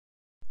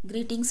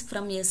Greetings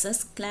from SS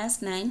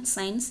Class 9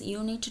 Science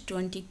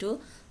UNIT-22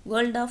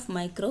 World of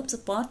Microbes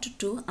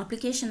Part-2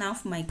 Application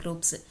of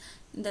Microbes.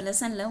 In the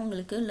lesson,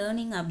 உங்களுக்கு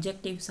learning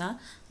objectives are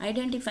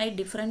identify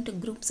different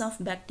groups of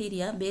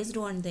bacteria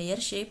based on their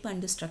shape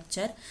and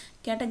structure,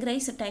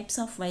 categorize types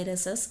of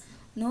viruses,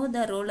 know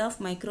the role of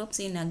microbes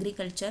in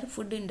agriculture,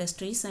 food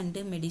industries and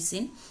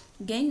medicine,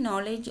 gain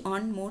knowledge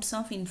on modes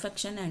of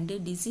infection and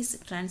disease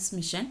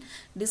transmission,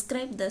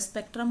 describe the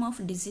spectrum of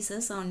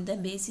diseases on the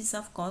basis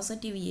of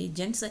causative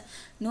agents,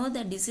 know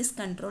the disease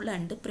control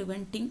and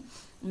preventing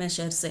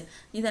measures.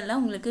 இதெல்லாம்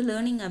உங்களுக்கு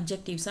learning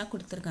objectives-ஆ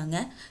கொடுத்திருக்காங்க.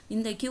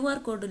 இந்த QR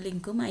code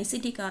லிங்க்கும்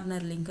ICT corner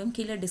லிங்க்கும்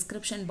கீழே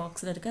description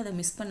box-ல இருக்கு. அதை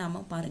miss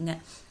பண்ணாம பாருங்க.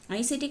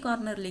 ICT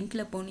corner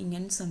லிங்க்ல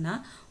போனீங்கன்னு சொன்னா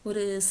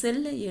ஒரு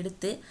செல்லை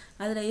எடுத்து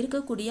அதில்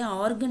இருக்கக்கூடிய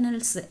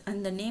ஆர்கனல்ஸ்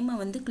அந்த நேமை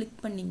வந்து கிளிக்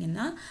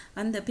பண்ணீங்கன்னா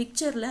அந்த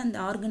பிக்சர்ல அந்த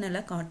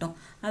ஆர்கனலை காட்டும்.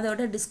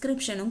 அதோட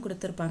டிஸ்கிரிப்ஷனும்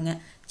கொடுத்திருப்பாங்க.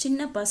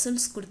 சின்ன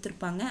பசில்ஸ்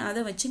கொடுத்திருப்பாங்க.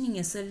 அதை வச்சு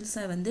நீங்க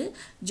செல்ஸை வந்து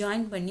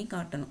ஜாயின் பண்ணி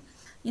காட்டணும்.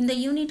 இந்த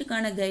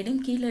யூனிட்டுக்கான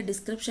கைடும் கீழே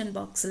டிஸ்கிரிப்ஷன்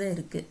பாக்ஸ்ல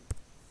இருக்கு.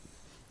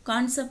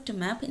 கான்செப்ட்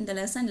மேப் இந்த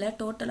லெசனில்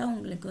டோட்டலாக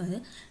உங்களுக்கு வந்து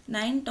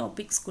 9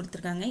 டாபிக்ஸ்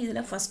கொடுத்துருக்காங்க.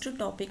 இதில் ஃபஸ்ட்டு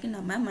டாபிக்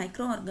நம்ம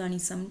மைக்ரோ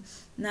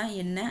ஆர்கானிசம்னா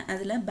என்ன,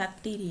 அதில்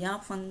பாக்டீரியா,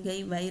 ஃபங்கை,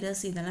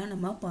 வைரஸ் இதெல்லாம்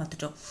நம்ம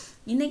பார்த்துட்டோம்.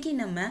 இன்றைக்கி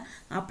நம்ம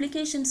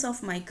அப்ளிகேஷன்ஸ்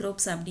ஆஃப்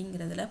மைக்ரோப்ஸ்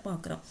அப்படிங்கிறதுல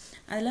பார்க்குறோம்.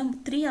 அதில்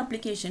 3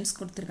 அப்ளிகேஷன்ஸ்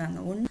கொடுத்துருக்காங்க.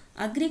 ஒன்று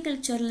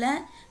அக்ரிகல்ச்சரில்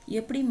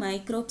எப்படி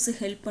மைக்ரோப்ஸ்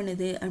ஹெல்ப்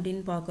பண்ணுது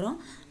அப்படின்னு பார்க்குறோம்.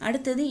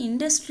 அடுத்தது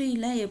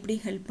இண்டஸ்ட்ரியில் எப்படி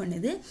ஹெல்ப்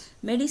பண்ணுது,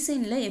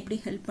 மெடிசினில் எப்படி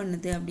ஹெல்ப்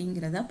பண்ணுது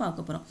அப்படிங்கிறத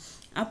பார்க்க போகிறோம்.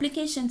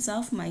 Applications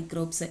of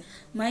microbes,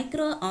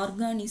 micro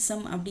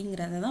organism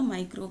அப்படிங்கிறத தான்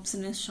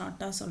மைக்ரோப்ஸ்னு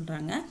ஷார்ட்டாக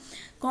சொல்கிறாங்க.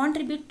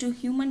 Contribute to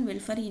human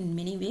welfare in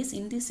many ways.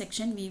 In this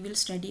section we will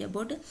study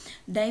about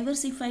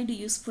diversified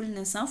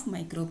usefulness of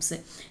microbes.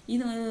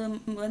 இது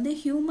வந்து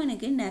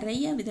ஹியூமனுக்கு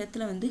நிறைய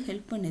விதத்தில் வந்து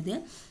ஹெல்ப் பண்ணுது.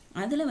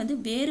 அதில் வந்து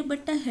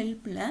வேறுபட்ட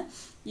ஹெல்ப்பில்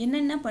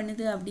என்னென்ன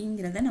பண்ணுது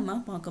அப்படிங்கிறத நம்ம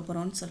பார்க்க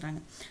போகிறோம்னு சொல்கிறாங்க.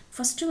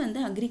 ஃபஸ்ட்டு வந்து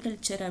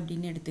அக்ரிகல்ச்சர்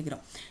அப்படின்னு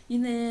எடுத்துக்கிறோம்.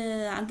 இது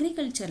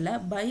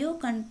அக்ரிகல்ச்சரில்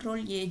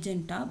பயோகண்ட்ரோல்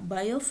ஏஜெண்ட்டாக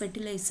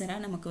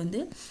பயோஃபெர்டிலைசராக நமக்கு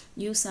வந்து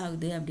யூஸ்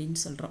ஆகுது அப்படின்னு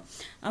சொல்கிறோம்.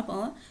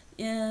 அப்போது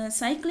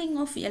சைக்கிளிங்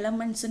ஆஃப்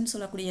எலமெண்ட்ஸ்ன்னு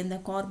சொல்லக்கூடிய இந்த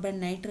carbon,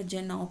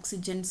 nitrogen,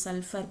 oxygen,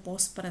 sulphur,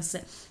 phosphorus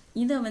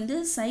இதை வந்து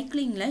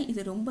சைக்கிளிங்கில்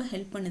இது ரொம்ப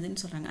ஹெல்ப்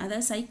பண்ணுதுன்னு சொல்கிறாங்க.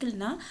 அதாவது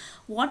சைக்கிள்னால்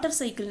வாட்டர்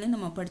சைக்கிள்னு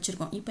நம்ம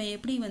படிச்சிருக்கோம். இப்போ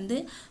எப்படி வந்து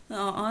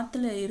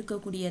ஆற்றுல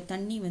இருக்கக்கூடிய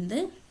தண்ணி வந்து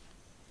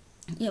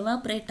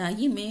எவாப்ரேட்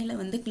ஆகி மேலே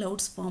வந்து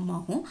க்ளவுட்ஸ் ஃபார்ம்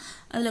ஆகும்.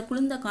 அதில்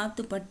குளிர்ந்த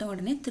காற்று பட்ட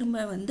உடனே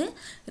திரும்ப வந்து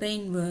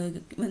ரெயின்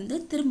வந்து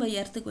திரும்ப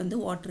எர்த்துக்கு வந்து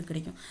வாட்டர்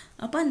கிடைக்கும்.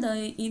 அப்போ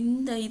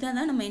இந்த இதை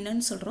தான் நம்ம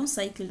என்னன்னு சொல்கிறோம்,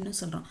 சைக்கிள்னு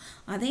சொல்கிறோம்.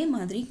 அதே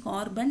மாதிரி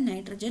carbon,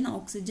 nitrogen,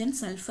 oxygen,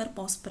 sulphur,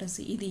 phosphorus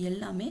இது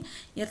எல்லாமே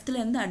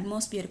எர்த்துலேருந்து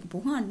அட்மாஸ்பியருக்கு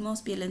போகும்.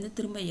 அட்மாஸ்பியர்லேருந்து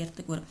திரும்ப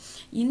எர்த்துக்கு வரும்.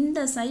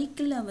 இந்த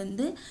சைக்கிளில்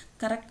வந்து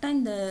கரெக்டாக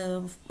இந்த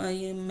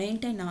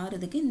மெயின்டைன்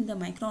ஆகிறதுக்கு இந்த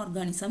மைக்ரோ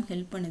ஆர்கானிசம்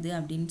ஹெல்ப் பண்ணுது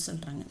அப்படின்னு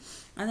சொல்கிறாங்க.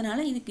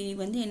 அதனால் இதுக்கு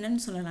வந்து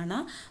என்னன்னு சொல்லலாம்னா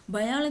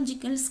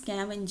பயாலஜிக்கல்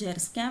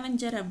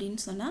ஸ்கேவெஞ்சர் அப்படின்னு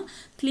சொன்னால்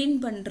க்ளீன்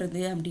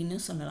பண்ணுறது அப்படின்னு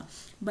சொல்லலாம்.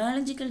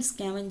 பயாலஜிக்கல்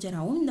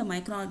ஸ்கேவெஞ்சராகவும் இந்த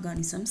மைக்ரோ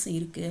ஆர்கானிசம்ஸ்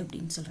இருக்குது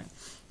அப்படின்னு சொல்கிறாங்க.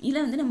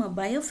 இதில் வந்து நம்ம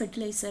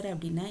பயோஃபெர்டிலைசர்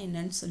அப்படின்னா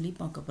என்னன்னு சொல்லி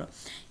பார்க்க போகிறோம்.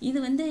 இது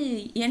வந்து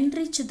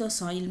என்ரிச் த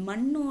சாயில்,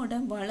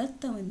 மண்ணோட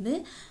வளத்தை வந்து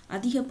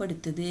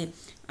அதிகப்படுத்துது.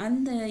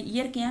 அந்த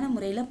இயற்கையான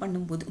முறையில்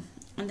பண்ணும்போது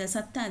அந்த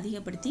சத்தை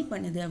அதிகப்படுத்தி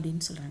பண்ணுது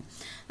அப்படின்னு சொல்கிறாங்க.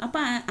 அப்போ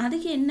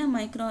அதுக்கு என்ன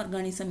மைக்ரோ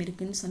ஆர்கானிசம்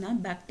இருக்குதுன்னு சொன்னால்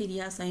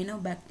bacteria,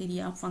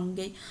 cyanobacteria,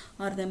 fungi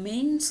R the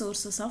main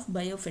sources of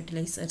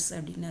பயோஃபெர்டிலைசர்ஸ்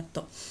அப்படின்னு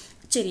அர்த்தம்.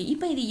 சரி,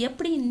 இப்போ இது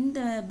எப்படி இந்த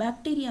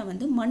பாக்டீரியா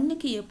வந்து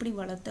மண்ணுக்கு எப்படி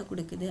வளத்தை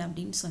கொடுக்குது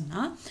அப்படின்னு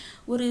சொன்னால்,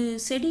 ஒரு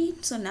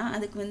செடின்னு சொன்னால்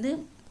அதுக்கு வந்து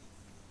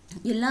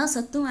எல்லா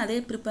சத்தும் அதே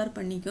ப்ரிப்பேர்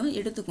பண்ணிக்கும்,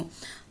 எடுத்துக்கும்.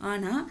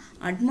 ஆனால்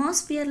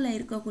அட்மாஸ்பியரில்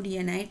இருக்கக்கூடிய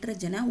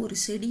நைட்ரஜனை ஒரு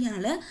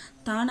செடியால்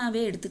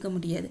தானாகவே எடுத்துக்க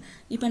முடியாது.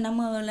 இப்போ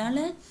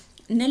நம்மளால்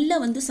நெல்லை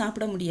வந்து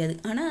சாப்பிட முடியாது.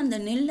 ஆனால் அந்த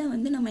நெல்லை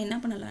வந்து நம்ம என்ன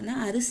பண்ணலாம்னா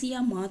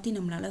அரிசியாக மாற்றி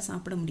நம்மளால்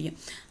சாப்பிட முடியும்.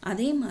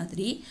 அதே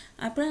மாதிரி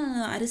அப்புறம்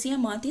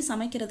அரிசியாக மாற்றி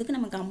சமைக்கிறதுக்கு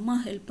நமக்கு அம்மா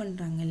ஹெல்ப்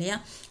பண்ணுறாங்க இல்லையா.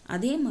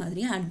 அதே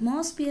மாதிரி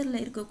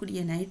அட்மாஸ்பியரில்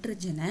இருக்கக்கூடிய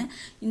நைட்ரஜனை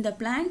இந்த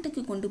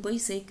பிளான்ட்டுக்கு கொண்டு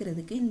போய்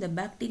சேர்க்கறதுக்கு இந்த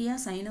பாக்டீரியா,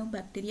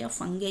 சைனோபாக்டீரியா,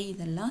 ஃபங்கை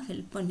இதெல்லாம்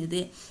ஹெல்ப்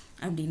பண்ணுது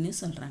அப்படின்னு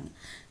சொல்கிறாங்க.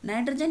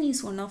 Nitrogen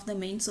is one of the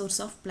main source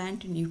of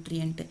plant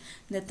nutrient.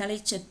 இந்த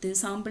தலைச்சத்து,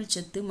 சாம்பல்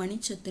சத்து,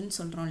 மணிச்சத்துன்னு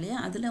சொல்கிறோம் இல்லையா,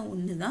 அதில்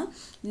ஒன்று தான்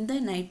இந்த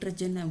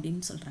நைட்ரஜன்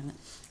அப்படின்னு சொல்கிறாங்க.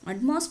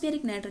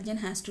 Atmospheric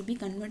nitrogen has to be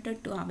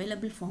converted to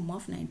available form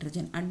of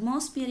nitrogen.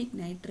 Atmospheric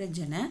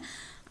நைட்ரஜனை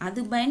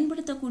அது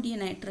பயன்படுத்தக்கூடிய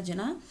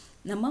நைட்ரஜனாக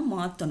நம்ம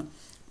மாற்றணும்.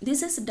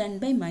 This is done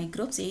by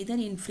microbes either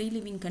in free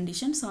living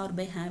conditions or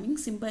by having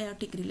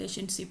symbiotic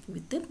relationship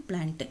with the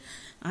plant.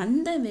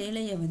 அந்த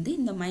வேலையை வந்து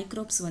இந்த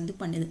மைக்ரோப்ஸ் வந்து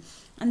பண்ணுது.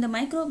 அந்த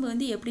மைக்ரோப்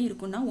வந்து எப்படி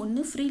இருக்கும்னா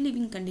ஒன்று ஃப்ரீ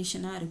லிவிங்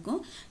கண்டிஷனாக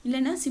இருக்கும்,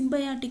 இல்லைன்னா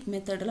சிம்பயாட்டிக்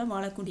மெத்தடில்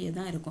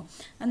வாழக்கூடியதாக இருக்கும்.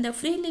 அந்த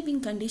ஃப்ரீ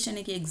லிவிங்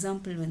கண்டிஷனுக்கு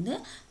எக்ஸாம்பிள் வந்து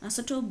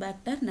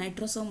அசோட்டோபாக்டர்,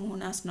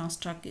 நைட்ரோசோமோனாஸ்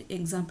நாஸ்டாக்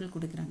எக்ஸாம்பிள்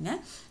கொடுக்குறாங்க.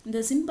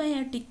 இந்த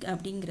சிம்பயாட்டிக்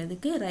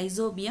அப்படிங்கிறதுக்கு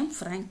ரைசோபியம்,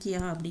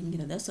 ஃப்ராங்கியா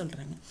அப்படிங்கிறத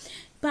சொல்கிறாங்க.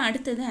 இப்போ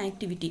அடுத்தது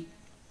activity.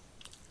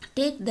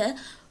 Take the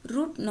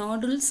root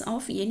nodules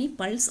of any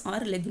pulse or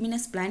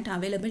leguminous plant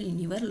available in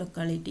your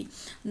locality.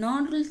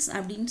 Nodules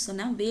அப்படினு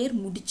சொன்னா வேர்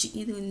முடிச்சு,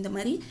 இது இந்த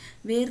மாதிரி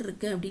வேர்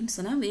இருக்கு அப்படினு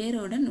சொன்னா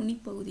வேரோட நுனி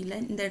பகுதியில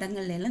இந்த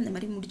இடங்கள்ல எல்லாம் இந்த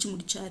மாதிரி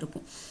முடிச்சா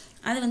இருக்கும்.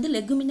 அது வந்து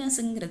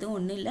லெகுமினஸ்ங்கிறது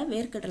ஒன்றும் இல்லை,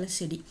 வேர்க்கடலை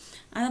செடி.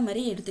 அதை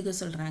மாதிரி எடுத்துக்க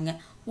சொல்கிறாங்க.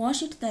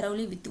 வாஷ் இட்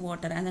தரோலி வித்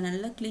வாட்டர், அதை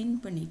நல்லா க்ளீன்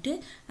பண்ணிவிட்டு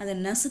அதை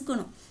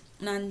நசுக்கணும்.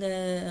 நான்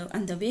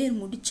அந்த வேர்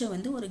முடிச்ச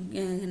வந்து ஒரு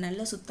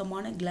நல்ல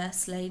சுத்தமான கிளாஸ்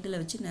ஸ்லைடில்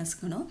வச்சு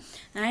நசுக்கணும்.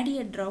 Add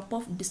a drop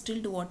of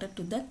distilled water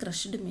to the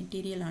crushed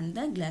material on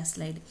the glass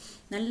slide.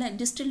 நல்ல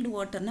distilled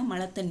waterனா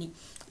மழை தண்ணி,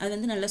 அது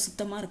வந்து நல்லா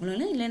சுத்தமாக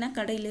இருக்கணும், இல்லைன்னா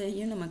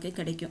கடையிலையும் நமக்கு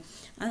கிடைக்கும்.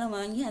 அதை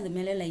வாங்கி அது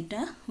மேலே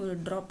லைட்டாக ஒரு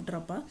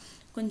ட்ராப்பாக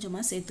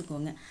கொஞ்சமாக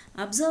சேர்த்துக்கோங்க.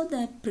 Observe the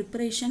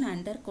preparation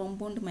under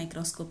compound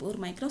microscope. ஒரு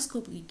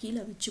மைக்ரோஸ்கோப்புக்கு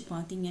கீழே வச்சு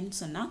பார்த்தீங்கன்னு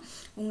சொன்னால்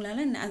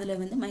உங்களால் அதில்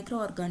வந்து மைக்ரோ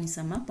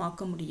ஆர்கானிசமாக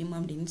பார்க்க முடியும்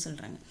அப்படின்னு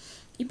சொல்கிறாங்க.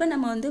 இப்போ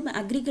நம்ம வந்து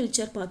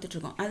அக்ரிகல்ச்சர்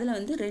பார்த்துட்ருக்கோம். அதில்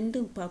வந்து 2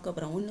 பார்க்க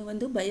போகிறோம். ஒன்று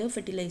வந்து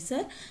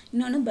பயோஃபெர்டிலைசர்,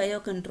 இன்னொன்று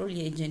பயோகண்ட்ரோல்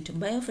ஏஜென்ட்.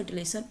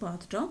 பயோஃபெர்டிலைசர்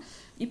பார்த்துட்டோம்.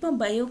 இப்போ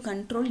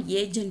பயோகண்ட்ரோல்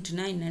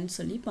ஏஜென்ட்னா என்னன்னு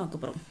சொல்லி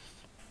பார்க்க போகிறோம்.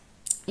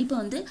 இப்போ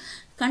வந்து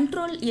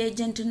கண்ட்ரோல்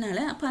ஏஜென்ட்னால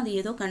அப்போ அது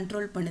ஏதோ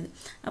கண்ட்ரோல் பண்ணுது.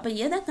 அப்போ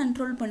எதை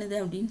கண்ட்ரோல் பண்ணுது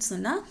அப்படின்னு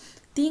சொன்னால்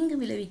தீங்கு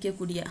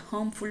விளைவிக்கக்கூடிய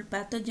ஹார்ம்ஃபுல்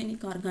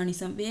பேத்தோஜெனிக்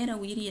ஆர்கானிசம், வேறு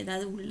உயிர்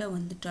ஏதாவது உள்ளே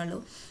வந்துட்டாலோ,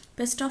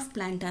 பெஸ்ட் ஆஃப்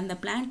பிளான்ட், அந்த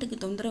பிளான்ட்டுக்கு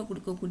தொந்தரவு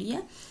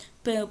கொடுக்கக்கூடிய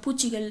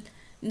பூச்சிகள்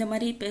இந்த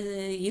மாதிரி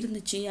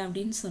இருந்துச்சு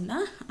அப்படின்னு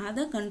சொன்னால்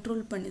அதை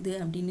கண்ட்ரோல் பண்ணுது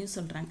அப்படின்னு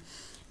சொல்கிறாங்க.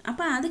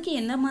 அப்போ அதுக்கு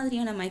எந்த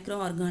மாதிரியான மைக்ரோ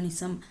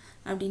ஆர்கானிசம்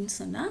அப்படின்னு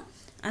சொன்னால்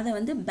அதை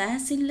வந்து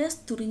Bacillus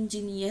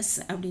thuringiensis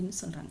அப்படின்னு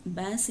சொல்கிறாங்க.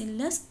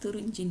 Bacillus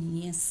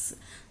thuringiensis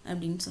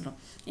அப்படின்னு சொல்கிறோம்.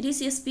 It is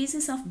a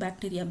species of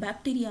bacteria.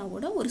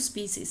 பாக்டீரியாவோட ஒரு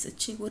ஸ்பீசிஸ்,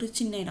 ஒரு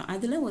சின்ன இடம்,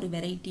 அதில் ஒரு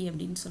வெரைட்டி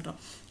அப்படின்னு சொல்கிறோம்.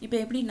 இப்போ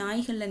எப்படி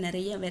நாய்களில்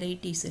நிறைய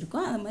வெரைட்டிஸ் இருக்கோ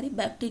அது மாதிரி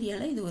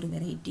பாக்டீரியாவில் இது ஒரு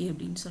வெரைட்டி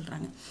அப்படின்னு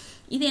சொல்கிறாங்க.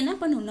 இது என்ன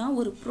பண்ணுன்னா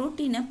ஒரு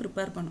ப்ரோட்டீனை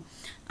ப்ரிப்பேர் பண்ணும்.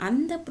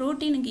 அந்த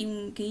ப்ரோட்டீனுக்கு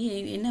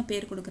என்ன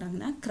பேர்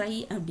கொடுக்குறாங்கன்னா க்ரை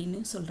அப்படின்னு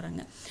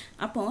சொல்கிறாங்க.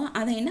 அப்போது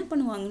அதை என்ன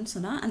பண்ணுவாங்கன்னு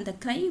சொன்னால் அந்த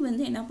க்ரை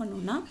வந்து என்ன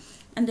பண்ணுன்னா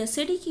அந்த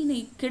செடிக்கு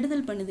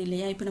கெடுதல் பண்ணுது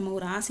இல்லையா. இப்போ நம்ம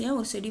ஒரு ஆசையாக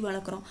ஒரு செடி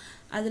வளர்க்குறோம்,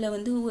 அதில்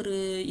வந்து ஒரு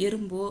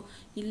எறும்போ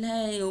இல்லை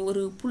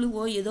ஒரு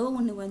புழுவோ ஏதோ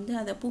ஒன்று வந்து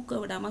அதை பூக்க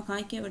விடாமல்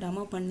காய்க்க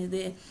விடாமல்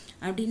பண்ணுது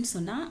அப்படின்னு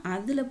சொன்னால்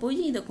அதில் போய்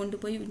இதை கொண்டு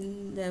போய்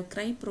இந்த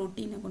க்ரை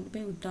ப்ரோட்டீனை கொண்டு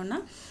போய் விட்டோம்னா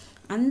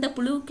அந்த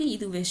புழுவுக்கு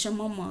இது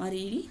விஷமாக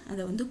மாறி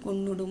அதை வந்து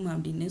கொன்னுடும்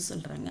அப்படின்னு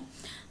சொல்கிறாங்க.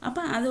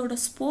 அப்போ அதோட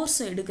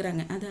ஸ்போர்ஸை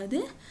எடுக்கிறாங்க. அதாவது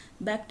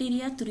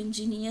பாக்டீரியா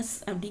துரிஞ்சினியஸ்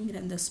அப்படிங்கிற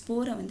அந்த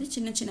ஸ்போரை வந்து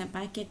சின்ன சின்ன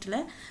பேக்கெட்டில்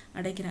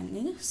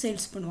அடைக்கிறாங்க,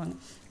 சேல்ஸ் பண்ணுவாங்க.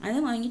 அதை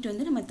வாங்கிட்டு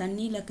வந்து நம்ம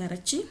தண்ணியில்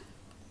கரைச்சி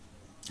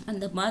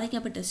அந்த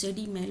பாதிக்கப்பட்ட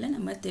செடி மேலே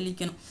நம்ம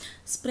தெளிக்கணும்.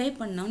 ஸ்ப்ரே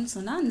பண்ணோன்னு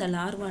சொன்னால் அந்த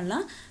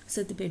லார்வாலாம்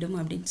செத்து போயிடும்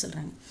அப்படின்னு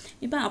சொல்கிறாங்க.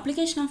 இப்போ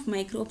அப்ளிகேஷன் ஆஃப்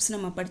மைக்ரோப்ஸ்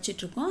நம்ம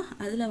படிச்சுட்ருக்கோம்.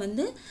 அதில்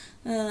வந்து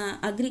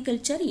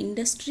அக்ரிகல்ச்சர்,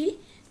 இண்டஸ்ட்ரி,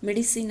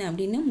 மெடிசின்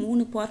அப்படின்னு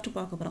 3 பார்ட்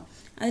பார்க்க போகிறோம்.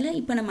 அதில்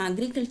இப்போ நம்ம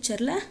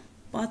அக்ரிகல்ச்சரில்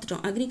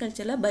பார்த்துட்டோம்.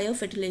 அக்ரிகல்ச்சரில்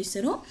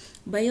பயோஃபெர்டிலைசரும்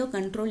பயோ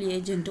கண்ட்ரோல்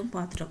ஏஜென்ட்டும்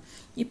பார்த்துட்டோம்.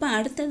 இப்போ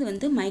அடுத்தது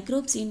வந்து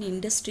மைக்ரோப்ஸ் இன்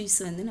இண்டஸ்ட்ரீஸ்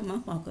வந்து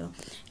நம்ம பார்க்குறோம்.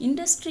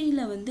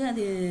 இண்டஸ்ட்ரியில் வந்து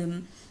அது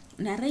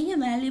நிறைய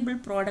வேல்யூபிள்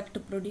ப்ராடக்ட்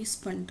ப்ரொடியூஸ்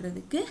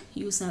பண்ணுறதுக்கு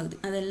யூஸ் ஆகுது.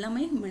 அது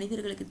எல்லாமே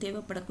மனிதர்களுக்கு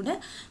தேவைப்படக்கூடிய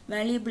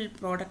வேல்யூபிள்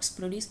ப்ராடக்ட்ஸ்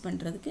ப்ரொடியூஸ்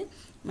பண்ணுறதுக்கு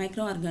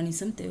மைக்ரோ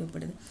ஆர்கானிசம்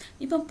தேவைப்படுது.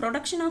 இப்போ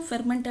ப்ரொடக்ஷன் ஆஃப்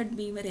ஃபெர்மெண்டட்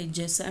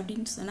பீவரேஜஸ்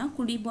அப்படின்னு சொன்னால்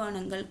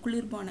குடிபானங்கள்,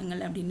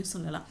 குளிர்பானங்கள் அப்படின்னு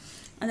சொல்லலாம்.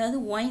 அதாவது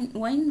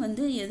ஒயின்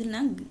வந்து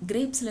எதுனா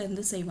கிரேப்ஸில்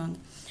இருந்து செய்வாங்க.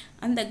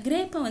 அந்த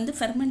கிரேப்பை வந்து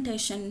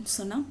ஃபெர்மெண்டேஷன்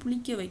சொன்னால்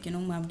புளிக்க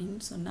வைக்கணும்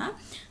அப்படின்னு சொன்னால்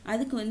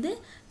அதுக்கு வந்து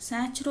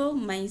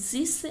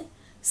சாச்சுரோமைசிஸ்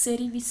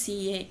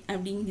செரிவிசியே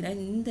அப்படிங்கிற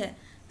இந்த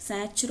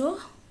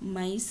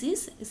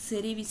சாச்சுரோமைசிஸ்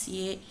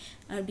செரிவிசியே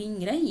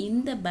அப்படிங்கிற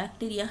இந்த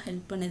பாக்டீரியா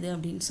ஹெல்ப் பண்ணுது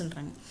அப்படின்னு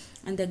சொல்கிறாங்க.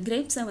 அந்த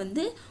கிரேப்ஸை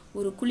வந்து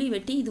ஒரு குழி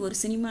வெட்டி, இது ஒரு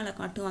சினிமாவில்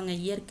காட்டுவாங்க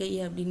இயற்கை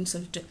அப்படின்னு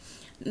சொல்லிட்டு,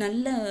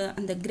 நல்ல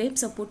அந்த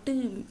கிரேப்ஸை போட்டு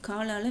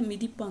காலால்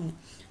மிதிப்பாங்க.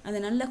 அதை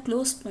நல்லா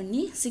க்ளோஸ்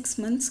பண்ணி 6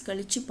 months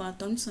கழித்து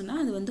பார்த்தோன்னு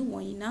சொன்னால் அது வந்து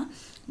ஒயினாக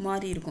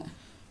மாறி இருக்கும்.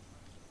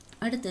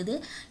 அடுத்தது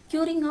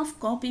curing of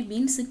coffee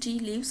beans, tea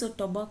leaves,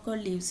 tobacco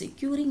leaves.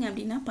 Curing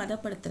அப்படின்னா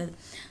பதப்படுத்துறது.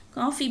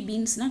 காஃபி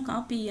பீன்ஸ்னால்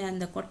காஃபி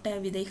அந்த கொட்டை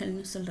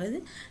விதைகள்னு சொல்கிறது.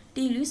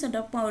 டீ லீவ்ஸ்,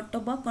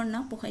 டொபாக்கோன்னா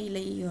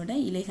புகையிலையோட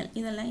இலைகள்.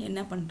 இதெல்லாம்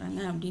என்ன பண்ணுறாங்க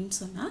அப்படின்னு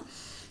சொன்னால்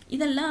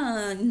இதெல்லாம்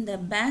இந்த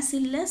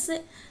பேசில்லஸ்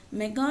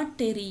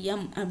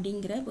மெகாடெரியம்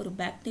அப்படிங்கிற ஒரு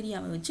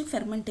பாக்டீரியாவை வச்சு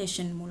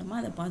ஃபெர்மெண்டேஷன்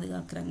மூலமாக அதை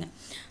பாதுகாக்கிறாங்க.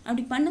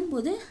 அப்படி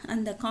பண்ணும்போது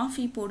அந்த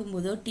காஃபி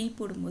போடும்போதோ டீ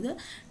போடும்போதோ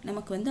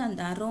நமக்கு வந்து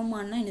அந்த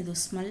அரோமானா எனது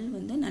ஸ்மெல்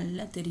வந்து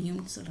நல்லா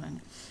தெரியும்னு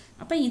சொல்கிறாங்க.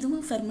 அப்போ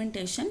இதுவும்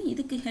ஃபெர்மெண்டேஷன்.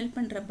 இதுக்கு ஹெல்ப்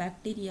பண்ணுற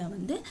பாக்டீரியா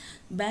வந்து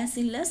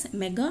பேசில்லஸ்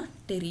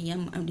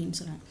மெகாடெரியம் அப்படின்னு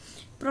சொல்கிறாங்க.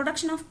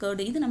 ப்ரொடக்ஷன் ஆஃப்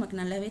கர்டு, இது நமக்கு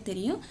நல்லாவே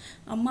தெரியும்.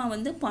 அம்மா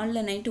வந்து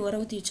பாலில் நைட்டு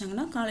உர ஊற்றி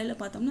வச்சாங்கன்னா காலையில்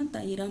பார்த்தோம்னா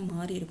தயிராக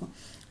மாறி இருக்கும்.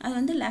 அது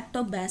வந்து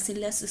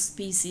லாக்டோபாசில்லஸ்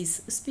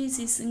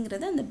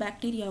ஸ்பீசிஸுங்கிறது அந்த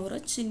பாக்டீரியாவோட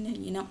சின்ன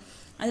இனம்,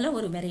 அதில்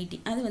ஒரு வெரைட்டி.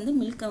 அது வந்து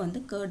மில்கை வந்து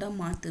கர்டாக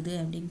மாற்றுது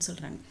அப்படின்னு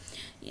சொல்கிறாங்க.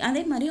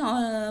 அதே மாதிரி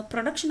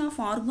production of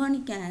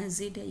organic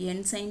acid,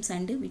 enzymes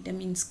and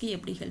விட்டமின்ஸ்க்கு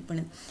எப்படி ஹெல்ப்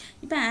பண்ணுது.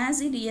 இப்போ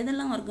ஆசிட்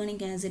எதெல்லாம்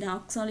organic acid,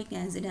 oxalic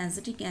acid,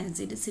 acetic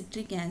acid,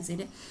 citric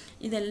acid,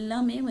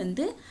 இதெல்லாமே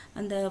வந்து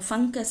அந்த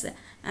ஃபங்கஸ்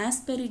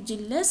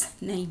ஆஸ்பெரிஜில்லஸ்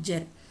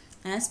நைஜர்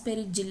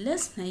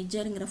aspergillus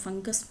nigerங்கிற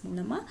ஃபங்கஸ்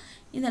மூலமாக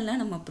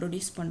இதெல்லாம் நம்ம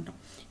ப்ரொடியூஸ் பண்ணுறோம்.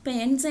 இப்போ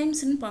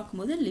என்சைம்ஸ்னு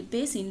பார்க்கும்போது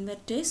lipase,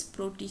 invertase,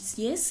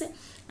 புரோட்டீசேஸ்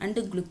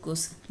and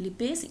glucose.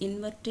 Lipase,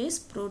 invertase,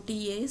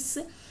 புரோட்டீயேஸ்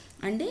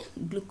and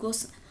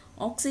glucose.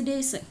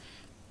 Oxidase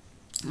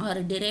are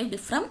derived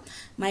from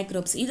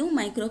microbes. இதுவும்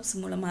microbes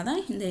மூலமாக தான்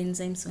இந்த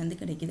enzymes வந்து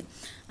கிடைக்குது.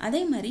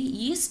 அதே மாதிரி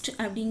yeast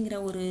அப்படிங்கிற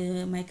ஒரு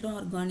மைக்ரோ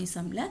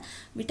ஆர்கானிசமில்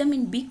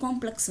விட்டமின் பி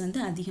காம்ப்ளெக்ஸ்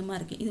வந்து அதிகமாக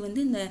இருக்குது. இது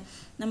வந்து இந்த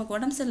நமக்கு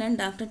உடம்பு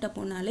சரியில்லைன்னு டாக்டர்கிட்ட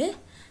போனாலே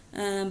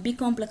பி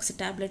காம்ப்ளெக்ஸ்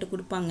டேப்லெட்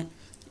கொடுப்பாங்க.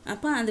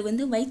 அப்போ அது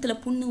வந்து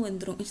வயிற்றில் புண்ணு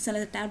வந்துடும்.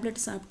 சில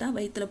டேப்லெட் சாப்பிட்டா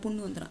வயிற்றில் புண்ணு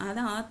வந்துடும்.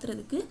 அதை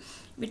ஆற்றுறதுக்கு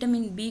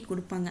விட்டமின் பி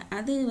கொடுப்பாங்க.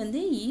 அது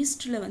வந்து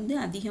ஈஸ்டில் வந்து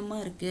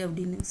அதிகமாக இருக்குது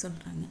அப்படின்னு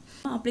சொல்கிறாங்க.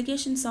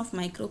 அப்ளிகேஷன்ஸ் ஆஃப்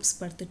மைக்ரோப்ஸ்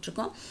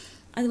பார்த்துட்ருக்கோம்.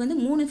 அது வந்து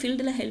 3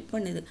 ஃபீல்டில் ஹெல்ப்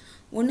பண்ணுது.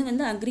 ஒன்று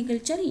வந்து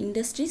அக்ரிகல்ச்சர்,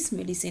 இண்டஸ்ட்ரீஸ்,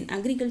 மெடிசின்.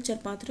 அக்ரிகல்ச்சர்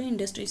பார்த்துட்டோம்,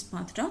 இண்டஸ்ட்ரீஸ்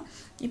பார்த்துட்டோம்.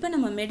 இப்போ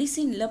நம்ம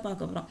மெடிசினில்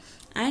பார்க்க போகிறோம்.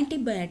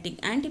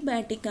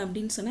 ஆன்டிபயோட்டிக்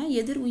அப்படின்னு சொன்னால்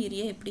எதிர்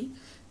உயிரியை எப்படி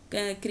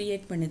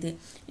கிரியேட் பண்ணுது.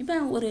 இப்போ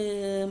ஒரு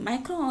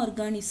மைக்ரோ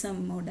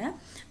ஆர்கானிசமோட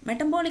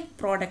மெட்டபாலிக்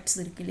ப்ராடக்ட்ஸ்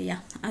இருக்குது இல்லையா,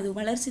 அது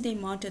வளர்சிதை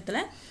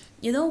மாற்றத்தில்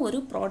ஏதோ ஒரு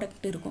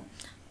ப்ராடக்ட் இருக்கும்.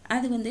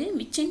 அது வந்து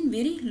which in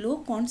very low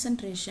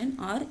concentration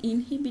R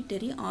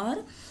inhibitory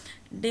R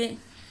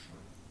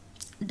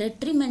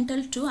detrimental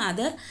to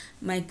other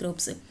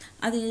microbes.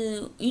 அது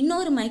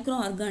இன்னொரு மைக்ரோ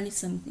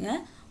ஆர்கானிசம்ங்க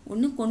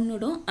ஒன்று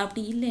கொன்னுடும்,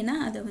 அப்படி இல்லைன்னா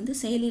அதை வந்து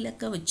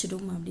செயலிழக்க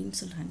வச்சிடும் அப்படின்னு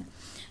சொல்கிறாங்க.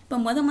 இப்போ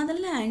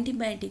முதல்ல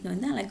ஆன்டிபயோட்டிக்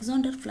வந்து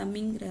அலெக்சாண்டர்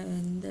ஃப்ளமிங்கிற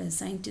இந்த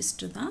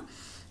சயின்டிஸ்ட்டு தான்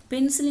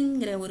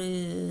பென்சிலிங்கிற ஒரு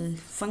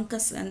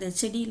ஃபங்கஸ் அந்த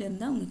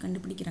செடியிலேருந்து அவங்க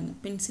கண்டுபிடிக்கிறாங்க.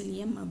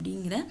 பென்சிலியம்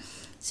அப்படிங்கிற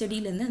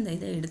செடியிலேருந்து அந்த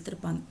இதை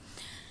எடுத்திருப்பாங்க.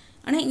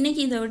 ஆனால்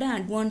இன்றைக்கி இதை விட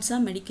அட்வான்ஸாக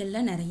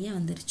மெடிக்கலில் நிறைய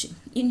வந்துருச்சு.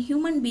 In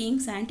human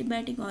beings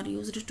antibiotic R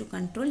used to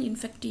control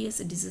infectious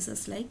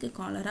diseases like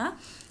cholera,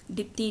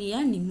 diphtheria,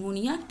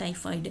 pneumonia,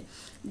 typhoid.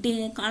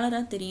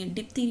 Cholera தெரியும்,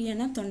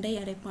 டிப்தீரியானா தொண்டை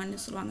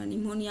அடைப்பான்னு சொல்லுவாங்க,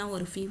 நிமோனியா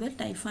ஒரு ஃபீவர்,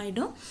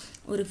 டைஃபாய்டும்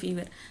ஒரு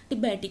ஃபீவர்.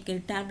 ஆன்டிபயோட்டிக்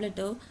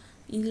டேப்லெட்டோ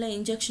இல்லை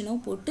இன்ஜெக்ஷனோ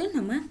போட்டு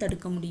நம்ம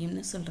தடுக்க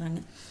முடியும்னு சொல்கிறாங்க.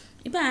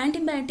 இப்போ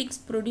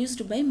antibiotics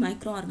produced by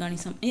micro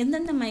organism.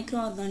 எந்தெந்த மைக்ரோ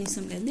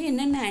ஆர்கானிசம்லேருந்து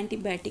என்னென்ன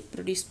ஆன்டிபயோட்டிக்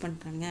ப்ரொடியூஸ்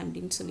பண்ணுறாங்க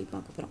அப்படின்னு சொல்லி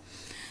பார்க்க போகிறோம்.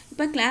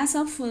 இப்போ கிளாஸ்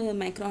ஆஃப்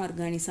மைக்ரோ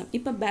ஆர்கானிசம்.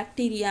 இப்போ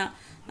பாக்டீரியா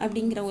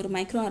அப்படிங்கிற ஒரு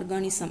மைக்ரோ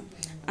ஆர்கானிசம்,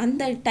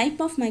 அந்த டைப்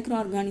ஆஃப் மைக்ரோ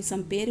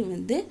ஆர்கானிசம் பேர்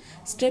வந்து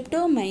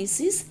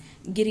ஸ்ட்ரெப்டோமைசிஸ்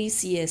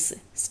கிரீசியஸ்.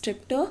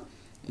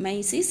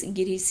 ஸ்ட்ரெப்டோமைசிஸ்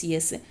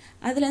கிரீசியஸ்.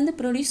 அதுலேருந்து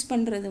ப்ரொடியூஸ்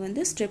பண்ணுறது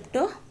வந்து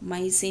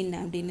ஸ்ட்ரெப்டோமைசின்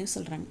அப்படின்னு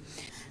சொல்கிறாங்க.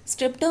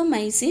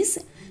 ஸ்ட்ரெப்டோமைசிஸ்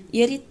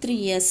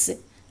எரித்ரியஸ்,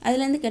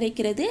 அதுலேருந்து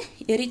கிடைக்கிறது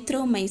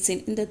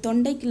எரித்ரோமைசின். இந்த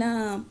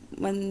தொண்டைக்கெலாம்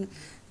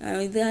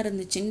இதாக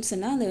இருந்துச்சுன்னு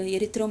சொன்னால் அந்த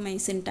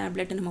எரித்ரோமைசின்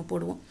டேப்லெட்டை நம்ம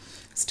போடுவோம்.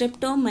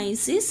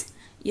 ஸ்ட்ரெப்டோமைசிஸ்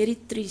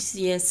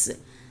எரித்ரிசியஸ்.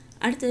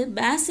 அடுத்து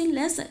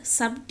பேசில்லஸ்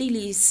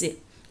சப்டிலிஸ்.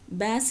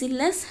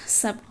 பேசில்லஸ்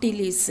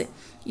சப்டிலிஸ்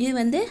இது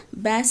வந்து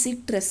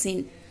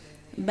பேசிட்ரசின்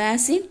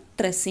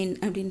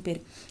அப்படின்னு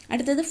பேர்.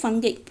 அடுத்தது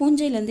ஃபங்கை.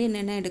 பூஞ்சையிலேருந்து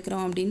என்னென்ன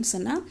எடுக்கிறோம் அப்படின்னு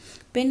சொன்னால்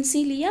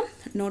பென்சிலியம்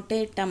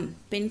நோட்டேட்டம்.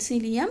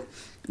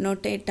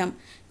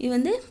 இது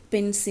வந்து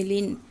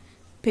பென்சிலின்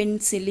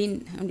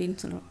அப்படின்னு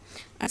சொல்கிறோம்.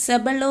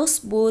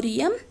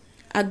 செபலோஸ்போரியம்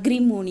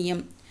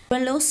அக்ரிமோனியம்.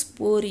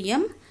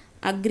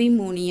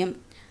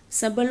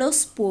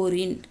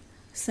 செபலோஸ்போரின்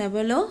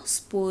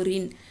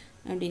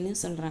அப்படின்னு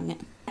சொல்கிறாங்க.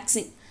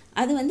 வேக்சின்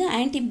அது வந்து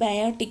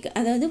ஆன்டிபயோட்டிக்,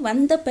 அதாவது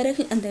வந்த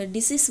பிறகு அந்த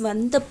டிசீஸ்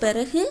வந்த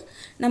பிறகு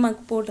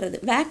நமக்கு போடுறது.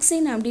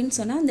 வேக்சின் அப்படின்னு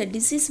சொன்னால் அந்த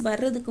டிசீஸ்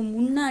வர்றதுக்கு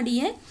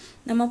முன்னாடியே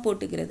நம்ம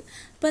போட்டுக்கிறது.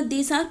 இப்போ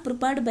these are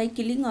prepared by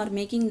killing are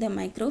making the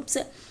microbes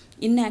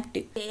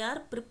inactive. They are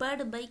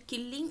prepared by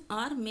killing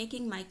or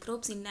making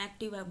microbes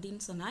inactive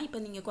அப்படின்னு சொன்னால், இப்போ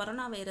நீங்கள்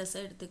கொரோனா வைரஸை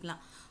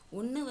எடுத்துக்கலாம்.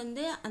 ஒன்று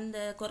வந்து அந்த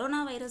கொரோனா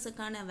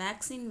வைரஸுக்கான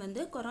வேக்சின்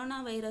வந்து கொரோனா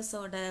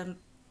வைரஸோட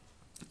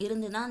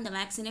இருந்து தான் அந்த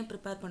வேக்சினே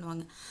ப்ரிப்பேர்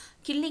பண்ணுவாங்க.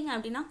 கில்லிங்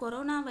அப்படின்னா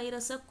கொரோனா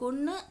வைரஸை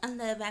கொன்று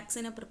அந்த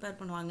வேக்சினை ப்ரிப்பேர்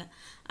பண்ணுவாங்க.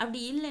 அப்படி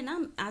இல்லைன்னா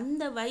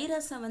அந்த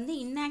வைரஸை வந்து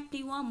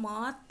இன்ஆக்டிவாக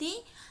மாற்றி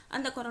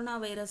அந்த கொரோனா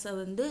வைரஸை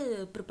வந்து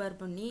ப்ரிப்பேர்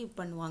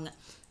பண்ணுவாங்க.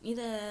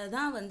 இதை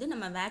தான் வந்து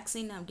நம்ம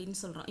வேக்சின் அப்படின்னு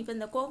சொல்கிறோம். இப்போ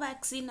இந்த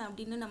கோவேக்சின்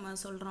அப்படின்னு நம்ம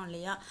சொல்கிறோம்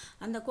இல்லையா,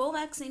 அந்த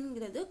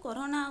கோவேக்சின்ங்கிறது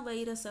கொரோனா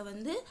வைரஸை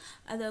வந்து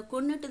அதை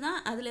கொன்னுட்டு தான்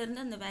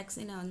அதிலேருந்து அந்த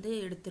வேக்சினை வந்து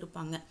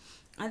எடுத்திருப்பாங்க.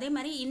 அதே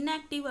மாதிரி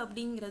இன்ஆக்டிவ்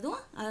அப்படிங்கிறதும்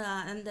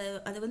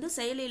அது வந்து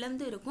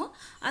செயலிழந்து இருக்கும்,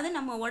 அது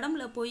நம்ம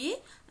உடம்புல போய்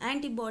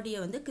ஆன்டிபாடியை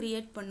வந்து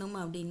கிரியேட் பண்ணும்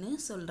அப்படின்னு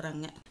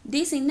சொல்கிறாங்க.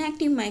 These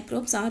inactive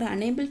microbes are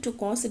unable to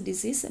cause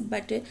disease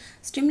but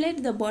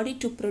stimulate the body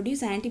to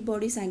produce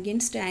antibodies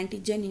against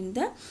antigen in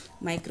the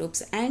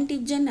microbes.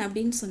 Antigen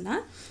அப்படின்னு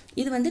சொன்னால்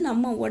இது வந்து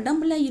நம்ம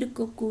உடம்புல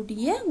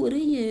இருக்கக்கூடிய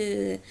ஒரு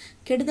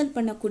கெடுதல்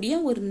பண்ணக்கூடிய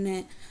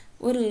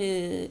ஒரு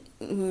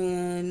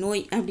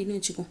நோய் அப்படின்னு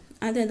வச்சுக்கோம்.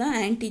 அதை தான்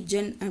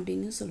ஆன்டிஜன்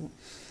அப்படின்னு சொல்லுவோம்.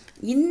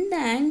 இந்த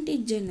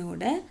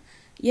ஆன்டிஜனோட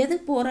எது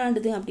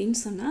போராடுது அப்படின்னு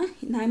சொன்னால்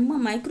நம்ம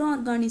மைக்ரோ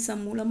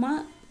ஆர்கானிசம்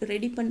மூலமாக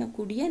ரெடி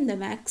பண்ணக்கூடிய இந்த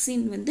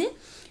வேக்சின் வந்து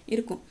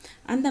இருக்கும்.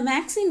 அந்த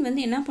வேக்சின்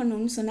வந்து என்ன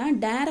பண்ணணும்னு சொன்னால்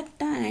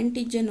டைரெக்டாக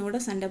ஆன்டிஜனோட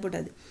சண்டை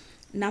போடாது.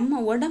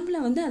 நம்ம உடம்புல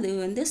வந்து அது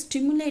வந்து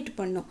ஸ்டிமுலேட்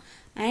பண்ணும்.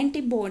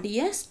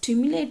 ஆன்டிபாடியை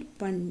ஸ்டிமுலேட்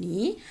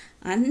பண்ணி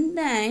அந்த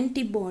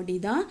ஆன்டிபாடி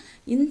தான்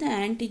இந்த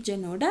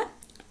ஆன்டிஜனோட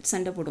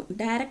சண்டை போடும்.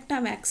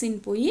 டைரெக்டாக வேக்சின்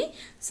போய்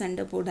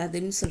சண்டை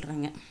போடாதுன்னு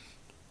சொல்கிறாங்க.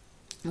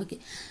 ஓகே,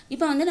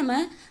 இப்போ வந்து நம்ம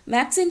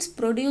வேக்சின்ஸ்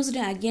ப்ரொடியூஸ்டு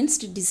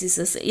அகேன்ஸ்ட்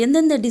டிசீசஸ்,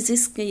 எந்தெந்த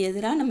டிசீஸ்க்கு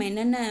எதிராக நம்ம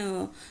என்னென்ன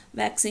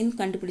வேக்சின்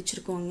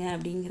கண்டுபிடிச்சிருக்கோங்க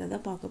அப்படிங்கிறத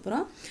பார்க்க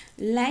போகிறோம்.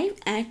 லைவ்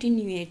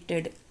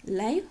ஆட்டினியூட்டட்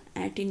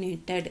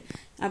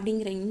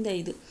அப்படிங்கிற இந்த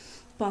இது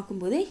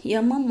பார்க்கும்போது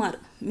MMR,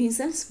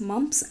 measles,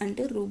 mumps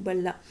and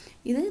rubella,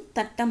 இது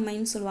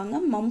தட்டம்மைன்னு சொல்லுவாங்க.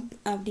 மம்ப்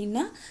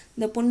அப்படின்னா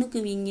இந்த பொண்ணுக்கு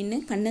வீங்கின்னு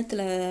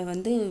கன்னத்தில்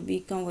வந்து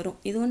வீக்கம் வரும்.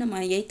 இதுவும்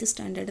நம்ம 8th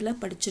ஸ்டாண்டர்டில்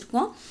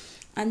படிச்சிருக்கோம்.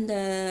 அந்த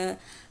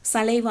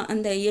சலைவா,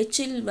 அந்த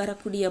எச்சில்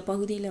வரக்கூடிய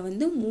பகுதியில்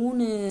வந்து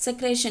 3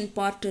 செக்ரேஷன்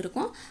பார்ட்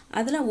இருக்கும்.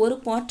 அதில் ஒரு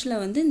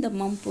பார்ட்டில் வந்து இந்த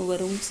மம்ப்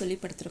வரும்னு சொல்லி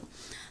படுத்துருக்கோம்.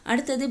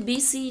 அடுத்தது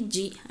BCG,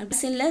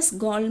 பேசில்லஸ்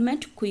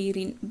கால்மெட்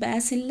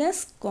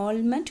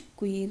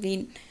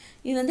குயிரின்,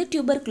 இது வந்து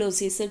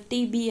டியூபர்குலோசிஸ்,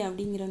 TB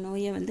அப்படிங்கிற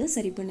நோயை வந்து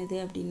சரி பண்ணுது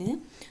அப்படின்னு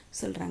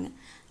சொல்கிறாங்க.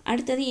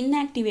 அடுத்தது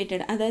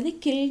இன்ஆக்டிவேட்டட், அதாவது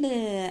கில்டு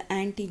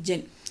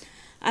ஆன்டிஜென்,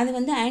 அது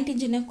வந்து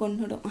ஆன்டிஜனை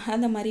கொண்டுடும்,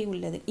 அந்த மாதிரி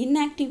உள்ளது.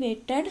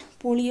 இன்ஆக்டிவேட்டட்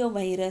போலியோ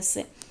வைரஸ்,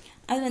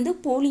 அது வந்து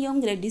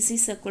போலியோங்கிற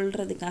டிசீஸை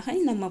கொள்றதுக்காக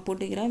நம்ம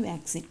போட்டுக்கிற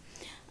வேக்சின்.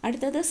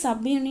 அடுத்தது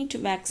சப்யூனிட்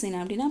வேக்சின்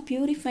அப்படின்னா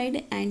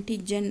பியூரிஃபைடு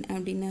ஆன்டிஜன்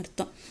அப்படின்னு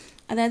அர்த்தம்,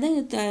 அதாவது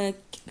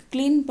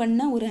க்ளீன்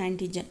பண்ண ஒரு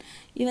ஆன்டிஜன்.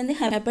 இது வந்து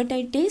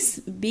ஹெப்படைட்டிஸ்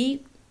B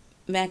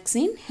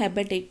வேக்சின்,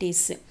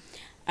 ஹெப்படைட்டிஸ்.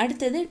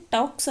 அடுத்தது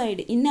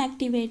டாக்சைடு,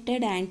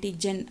 இன்ஆக்டிவேட்டட்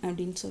ஆன்டிஜன்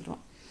அப்படின்னு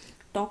சொல்கிறோம்.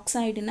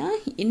 டாக்சைடுனா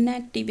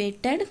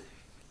இன்ஆக்டிவேட்டட்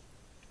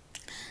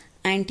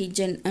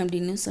ஆன்டிஜன்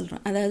அப்படின்னு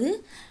சொல்கிறோம். அதாவது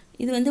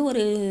இது வந்து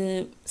ஒரு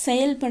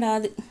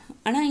செயல்படாது,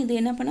 ஆனால் இது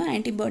என்ன பண்ணும்,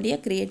 ஆன்டிபாடியை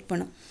க்ரியேட்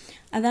பண்ணும்.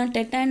 அதான்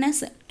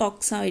டெட்டானஸ்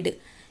டாக்சைடு,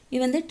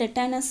 இது வந்து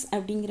டெட்டானஸ்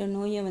அப்படிங்கிற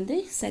நோயை வந்து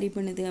சரி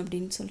பண்ணுது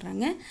அப்படின்னு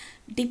சொல்கிறாங்க.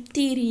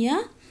 டிப்தீரியா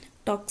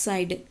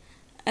டாக்சைடு,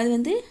 அது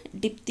வந்து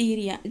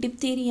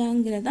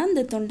டிப்தீரியாங்கிறதா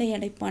இந்த தொண்டை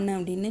அடைப்பான்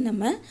அப்படின்னு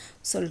நம்ம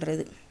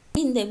சொல்கிறது.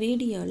 இந்த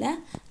வீடியோவில்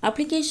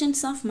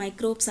அப்ளிகேஷன்ஸ் ஆஃப்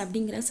மைக்ரோப்ஸ்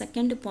அப்படிங்கிற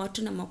செகண்ட்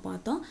பார்ட் நம்ம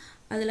பார்த்தோம்.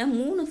 அதில்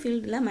 3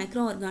 ஃபீல்டில்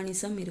மைக்ரோ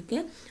ஆர்கானிசம்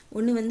இருக்குது.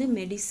 ஒன்று வந்து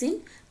மெடிசின்,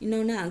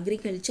 இன்னொன்று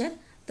அக்ரிகல்ச்சர்,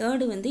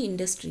 தேர்டு வந்து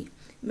இண்டஸ்ட்ரி.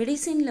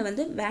 மெடிசினில்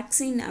வந்து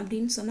வேக்சின்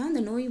அப்படின்னு சொன்னால்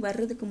அந்த நோய்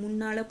வர்றதுக்கு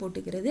முன்னால்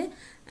போட்டுக்கிறது.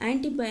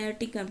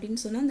 ஆன்டிபயோட்டிக்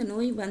அப்படின்னு சொன்னால் அந்த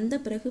நோய் வந்த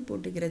பிறகு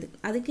போட்டுக்கிறது.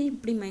 அதுக்கு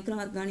இப்படி மைக்ரோ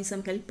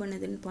ஆர்கானிசம் ஹெல்ப்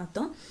பண்ணுதுன்னு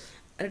பார்த்தோம்.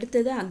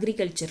 அடுத்தது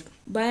agriculture,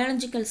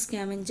 biological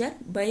scavenger,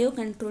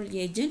 biocontrol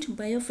agent,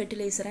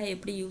 பயோஃபெர்டிலைசராக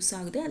எப்படி யூஸ்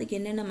ஆகுது, அதுக்கு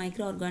என்னென்ன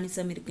மைக்ரோ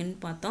ஆர்கானிசம் இருக்குதுன்னு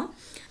பார்த்தோம்.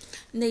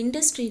 இந்த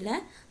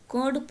இண்டஸ்ட்ரியில்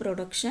கோடு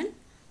production,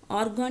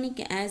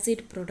 organic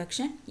acid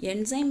production,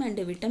 enzyme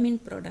and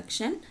vitamin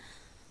production,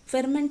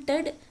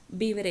 fermented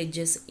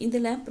beverages,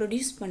 இதில்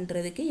ப்ரொடியூஸ்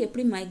பண்ணுறதுக்கு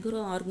எப்படி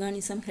மைக்ரோ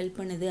ஆர்கானிசம் ஹெல்ப்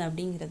பண்ணுது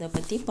அப்படிங்கிறத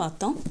பற்றி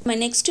பார்த்தோம். நம்ம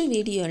நெக்ஸ்ட்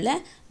வீடியோவில்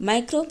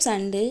மைக்ரோப்ஸ்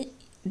அண்டு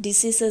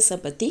டிசீசஸை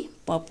பற்றி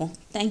பார்ப்போம்.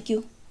 தேங்க்யூ.